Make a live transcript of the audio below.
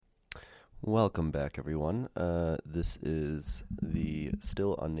Welcome back, everyone. This is the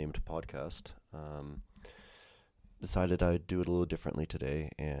still unnamed podcast. Decided I'd do it a little differently today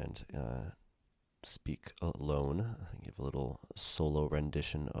and speak alone, give a little solo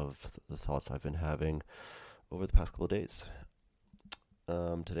rendition of the thoughts I've been having over the past couple of days.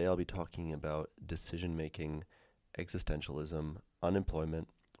 Today I'll be talking about decision making, existentialism, unemployment,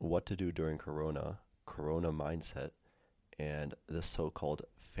 what to do during Corona mindset, and the so-called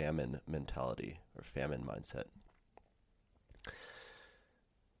famine mentality or famine mindset.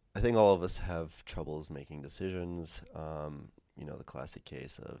 I think all of us have troubles making decisions. The classic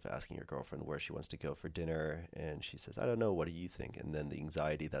case of asking your girlfriend where she wants to go for dinner, and she says, "I don't know, what do you think?" And then the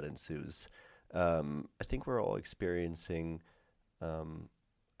anxiety that ensues. I think we're all experiencing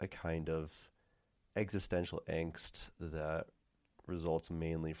a kind of existential angst that results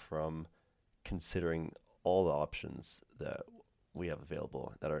mainly from considering all the options that we have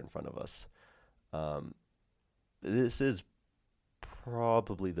available that are in front of us. This is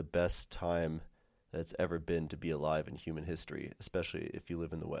probably the best time that's ever been to be alive in human history, especially if you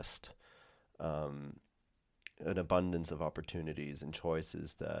live in the West. An abundance of opportunities and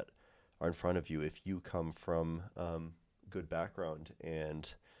choices that are in front of you if you come from good background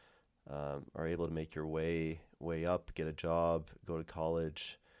and are able to make your way up, get a job, go to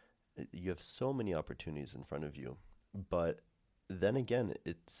college. You have so many opportunities in front of you. But then again,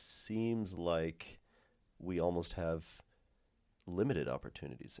 it seems like we almost have limited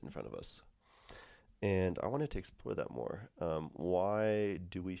opportunities in front of us. And I wanted to explore that more. Why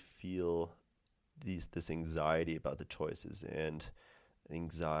do we feel this anxiety about the choices and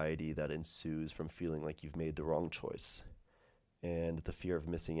anxiety that ensues from feeling like you've made the wrong choice, and the fear of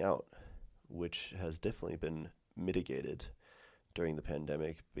missing out, which has definitely been mitigated during the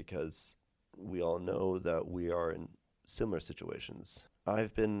pandemic because we all know that we are in similar situations.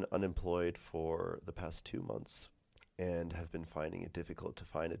 I've been unemployed for the past 2 months and have been finding it difficult to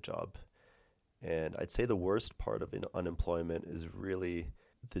find a job. And I'd say the worst part of unemployment is really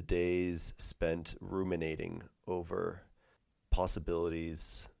the days spent ruminating over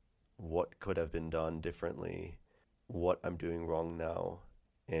possibilities, what could have been done differently, what I'm doing wrong now,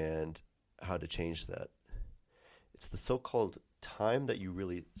 and how to change that. It's the so-called time that you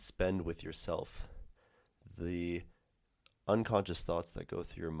really spend with yourself, the unconscious thoughts that go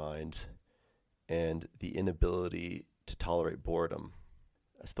through your mind, and the inability to tolerate boredom.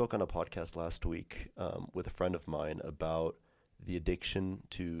 I spoke on a podcast last week with a friend of mine about the addiction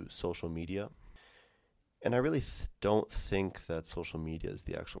to social media. And I really don't think that social media is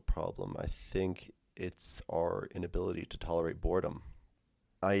the actual problem. I think it's our inability to tolerate boredom.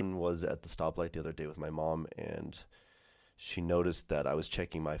 I was at the stoplight the other day with my mom, and she noticed that I was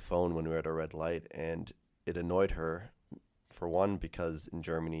checking my phone when we were at a red light, and it annoyed her. For one, because in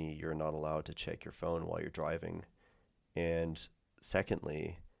Germany, you're not allowed to check your phone while you're driving. And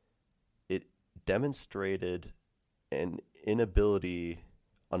secondly, it demonstrated an inability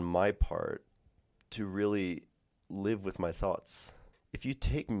on my part to really live with my thoughts. If you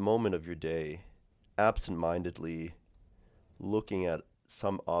take a moment of your day absent-mindedly looking at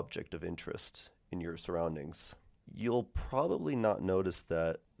some object of interest in your surroundings, you'll probably not notice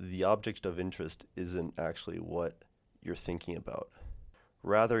that the object of interest isn't actually what you're thinking about.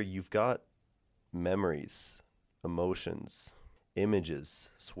 Rather, you've got memories, emotions, images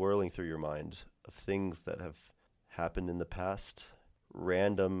swirling through your mind of things that have happened in the past,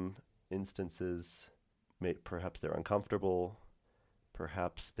 random instances. Perhaps they're uncomfortable,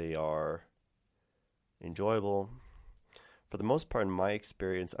 perhaps they are enjoyable. For the most part, in my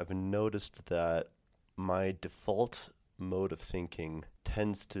experience, I've noticed that my default mode of thinking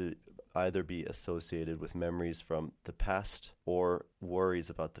tends to either be associated with memories from the past or worries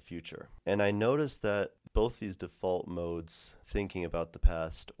about the future. And I noticed that both these default modes, thinking about the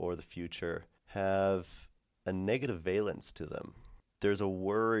past or the future, have a negative valence to them. There's a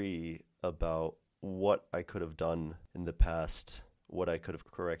worry about what I could have done in the past, what I could have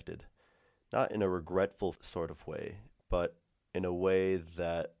corrected. Not in a regretful sort of way, but in a way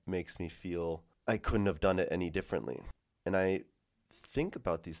that makes me feel I couldn't have done it any differently. And I think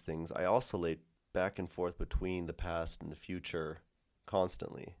about these things. I oscillate back and forth between the past and the future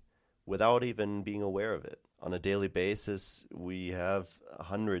constantly without even being aware of it. On a daily basis, we have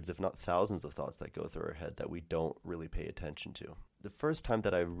hundreds, if not thousands of thoughts that go through our head that we don't really pay attention to. The first time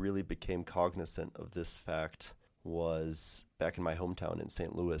that I really became cognizant of this fact was back in my hometown in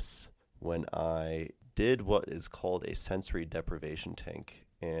St. Louis when I did what is called a sensory deprivation tank.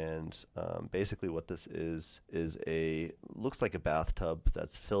 And basically what this is looks like a bathtub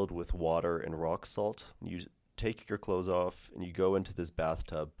that's filled with water and rock salt. You take your clothes off and you go into this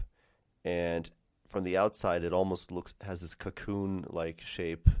bathtub And from the outside, it almost has this cocoon-like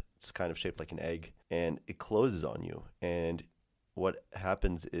shape. It's kind of shaped like an egg, and it closes on you. And what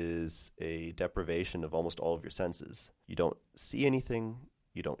happens is a deprivation of almost all of your senses. You don't see anything,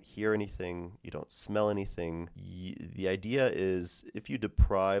 you don't hear anything, you don't smell anything. The idea is if you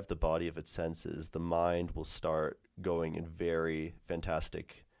deprive the body of its senses, the mind will start going in very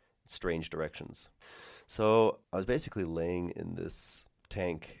fantastic, strange directions. So I was basically laying in this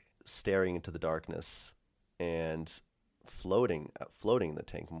tank, staring into the darkness and floating in the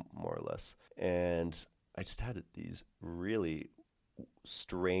tank, more or less. And I just had these really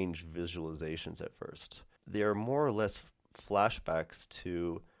strange visualizations at first. They are more or less flashbacks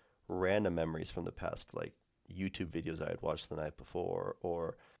to random memories from the past, like YouTube videos I had watched the night before,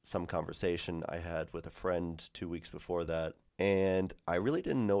 or some conversation I had with a friend 2 weeks before that. And I really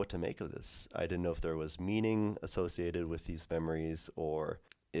didn't know what to make of this. I didn't know if there was meaning associated with these memories, or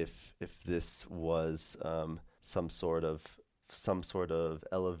if this was some sort of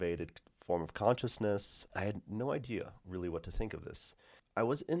elevated form of consciousness. I had no idea really what to think of this. I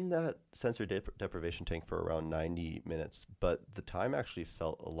was in that sensory deprivation tank for around 90 minutes, but the time actually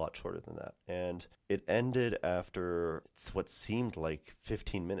felt a lot shorter than that. And it ended after what seemed like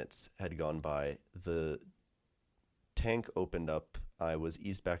 15 minutes had gone by. The tank opened up. I was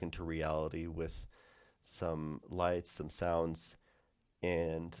eased back into reality with some lights, some sounds,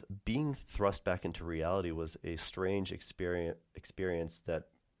 and being thrust back into reality was a strange experience that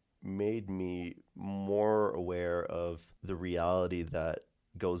made me more aware of the reality that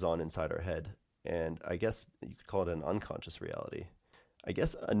goes on inside our head. And I guess you could call it an unconscious reality. I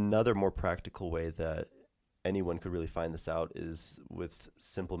guess another more practical way that anyone could really find this out is with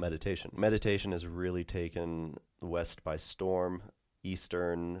simple meditation. Meditation has really taken the West by storm.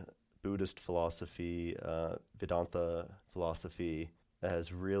 Eastern Buddhist philosophy, Vedanta philosophy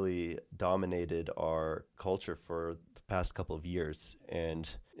has really dominated our culture for the past couple of years. And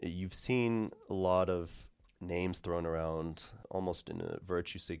you've seen a lot of names thrown around almost in a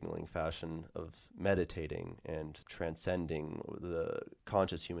virtue signaling fashion of meditating and transcending the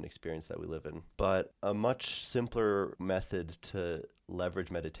conscious human experience that we live in. But a much simpler method to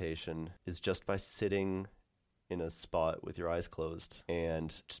leverage meditation is just by sitting in a spot with your eyes closed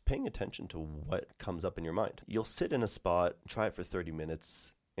and just paying attention to what comes up in your mind. You'll sit in a spot, try it for 30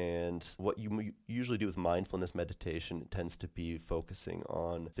 minutes, and what you usually do with mindfulness meditation tends to be focusing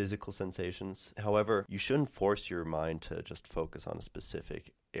on physical sensations. However, you shouldn't force your mind to just focus on a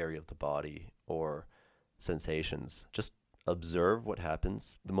specific area of the body or sensations. Just observe what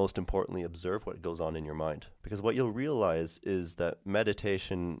happens. The most importantly, observe what goes on in your mind. Because what you'll realize is that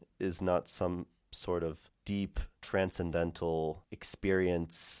meditation is not some sort of deep transcendental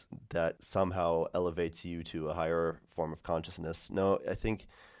experience that somehow elevates you to a higher form of consciousness. No, I think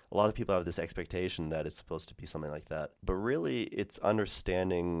a lot of people have this expectation that it's supposed to be something like that. But really, it's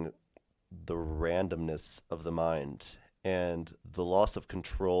understanding the randomness of the mind and the loss of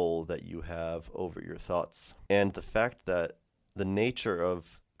control that you have over your thoughts. And the fact that the nature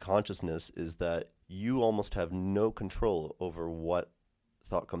of consciousness is that you almost have no control over what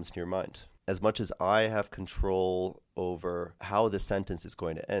thought comes to your mind. As much as I have control over how the sentence is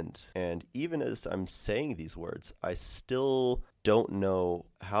going to end. And even as I'm saying these words, I still don't know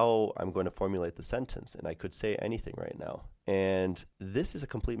how I'm going to formulate the sentence. And I could say anything right now. And this is a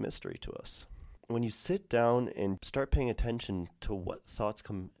complete mystery to us. When you sit down and start paying attention to what thoughts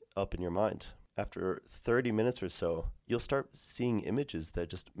come up in your mind, after 30 minutes or so, you'll start seeing images that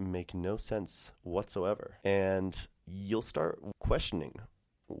just make no sense whatsoever. And you'll start questioning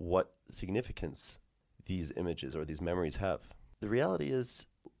what significance these images or these memories have. The reality is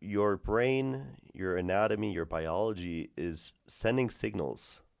your brain, your anatomy, your biology is sending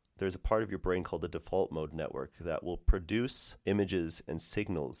signals. There's a part of your brain called the default mode network that will produce images and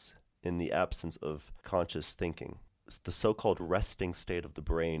signals in the absence of conscious thinking. It's the so-called resting state of the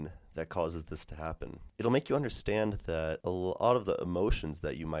brain that causes this to happen. It'll make you understand that a lot of the emotions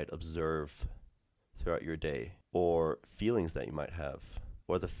that you might observe throughout your day, or feelings that you might have,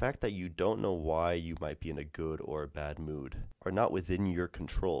 or the fact that you don't know why you might be in a good or a bad mood, are not within your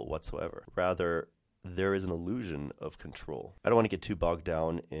control whatsoever. Rather, there is an illusion of control. I don't want to get too bogged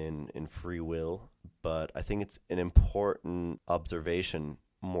down in free will, but I think it's an important observation,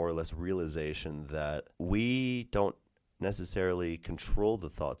 more or less realization, that we don't necessarily control the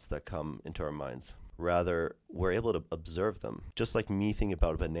thoughts that come into our minds. Rather, we're able to observe them. Just like me thinking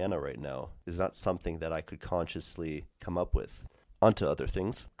about a banana right now is not something that I could consciously come up with. Onto other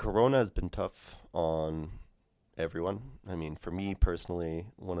things. Corona has been tough on everyone. I mean, for me personally,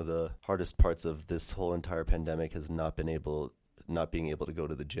 one of the hardest parts of this whole entire pandemic has not being able to go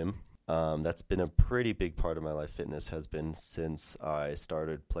to the gym. That's been a pretty big part of my life. Fitness has been since I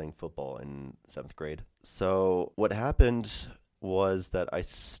started playing football in 7th grade. So what happened was that I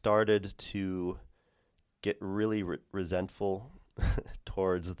started to get really resentful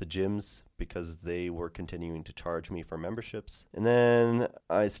towards the gyms because they were continuing to charge me for memberships. And then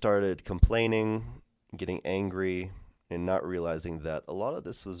I started complaining, getting angry, and not realizing that a lot of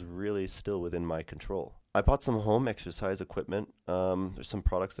this was really still within my control. I bought some home exercise equipment. There's some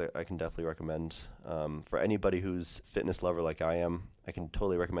products that I can definitely recommend. For anybody who's fitness lover like I am, I can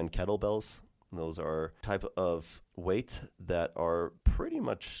totally recommend kettlebells. Those are a type of weight that are pretty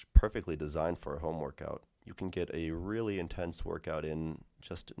much perfectly designed for a home workout. You can get a really intense workout in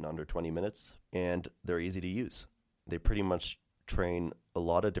just in under 20 minutes, and they're easy to use. They pretty much train a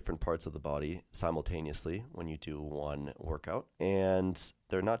lot of different parts of the body simultaneously when you do one workout, and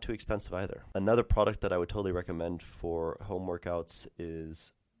they're not too expensive either. Another product that I would totally recommend for home workouts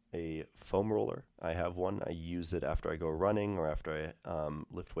is a foam roller. I have one. I use it after I go running or after I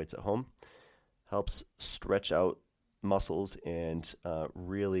lift weights at home. Helps stretch out muscles and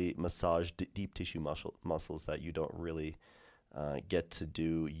really massage deep tissue muscles that you don't really get to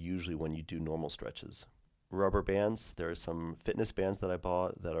do usually when you do normal stretches. Rubber bands, there are some fitness bands that I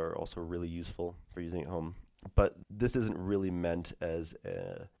bought that are also really useful for using at home. But this isn't really meant as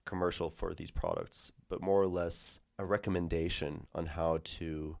a commercial for these products, but more or less a recommendation on how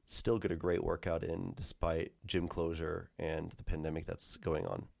to still get a great workout in despite gym closure and the pandemic that's going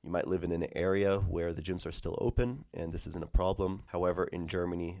on. You might live in an area where the gyms are still open and this isn't a problem. However, in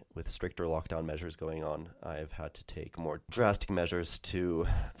Germany, with stricter lockdown measures going on, I've had to take more drastic measures to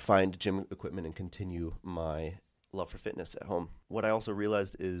find gym equipment and continue my love for fitness at home. What I also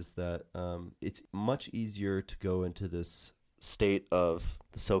realized is that it's much easier to go into this state of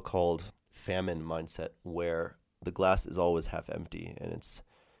the so-called famine mindset where the glass is always half empty and it's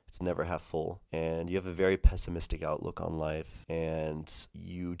never half full, and you have a very pessimistic outlook on life and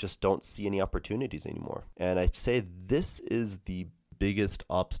you just don't see any opportunities anymore. And I'd say this is the biggest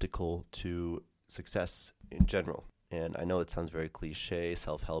obstacle to success in general. And I know it sounds very cliche,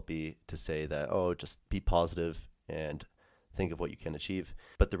 self-helpy to say that, oh, just be positive and think of what you can achieve.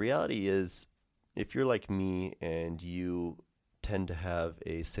 But the reality is, if you're like me and you tend to have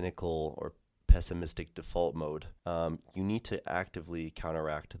a cynical or pessimistic default mode, you need to actively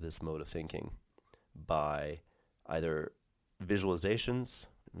counteract this mode of thinking by either visualizations.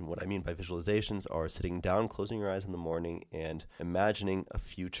 And what I mean by visualizations are sitting down, closing your eyes in the morning, and imagining a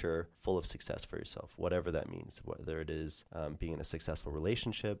future full of success for yourself, whatever that means, whether it is being in a successful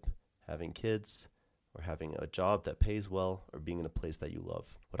relationship, having kids, or having a job that pays well, or being in a place that you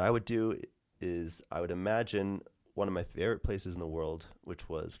love. What I would do is I would imagine one of my favorite places in the world, which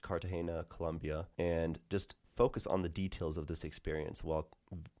was Cartagena, Colombia, and just focus on the details of this experience while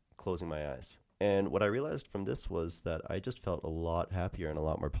closing my eyes. And what I realized from this was that I just felt a lot happier and a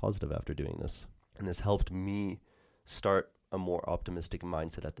lot more positive after doing this. And this helped me start a more optimistic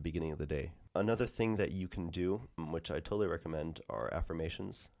mindset at the beginning of the day. Another thing that you can do, which I totally recommend, are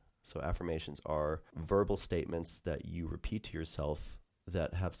affirmations. So affirmations are verbal statements that you repeat to yourself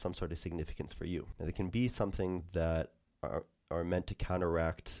that have some sort of significance for you. And they can be something that are meant to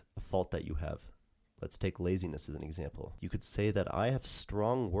counteract a fault that you have. Let's take laziness as an example. You could say that I have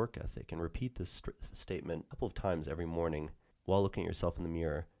strong work ethic and repeat this statement a couple of times every morning while looking at yourself in the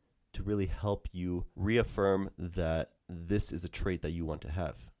mirror to really help you reaffirm that this is a trait that you want to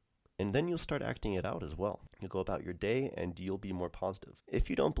have. And then you'll start acting it out as well. You'll go about your day and you'll be more positive. If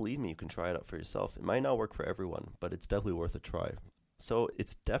you don't believe me, you can try it out for yourself. It might not work for everyone, but it's definitely worth a try. So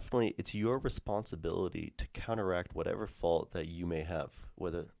it's your responsibility to counteract whatever fault that you may have,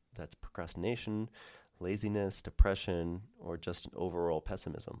 whether that's procrastination, laziness, depression, or just an overall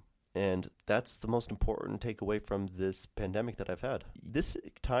pessimism. And that's the most important takeaway from this pandemic that I've had. This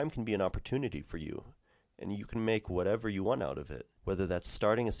time can be an opportunity for you, and you can make whatever you want out of it, whether that's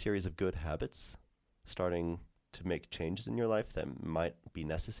starting a series of good habits, starting to make changes in your life that might be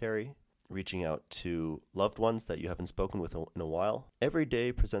necessary, reaching out to loved ones that you haven't spoken with in a while. Every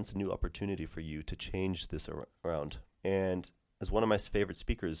day presents a new opportunity for you to change this around. And as one of my favorite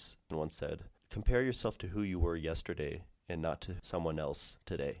speakers once said, compare yourself to who you were yesterday and not to someone else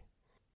today.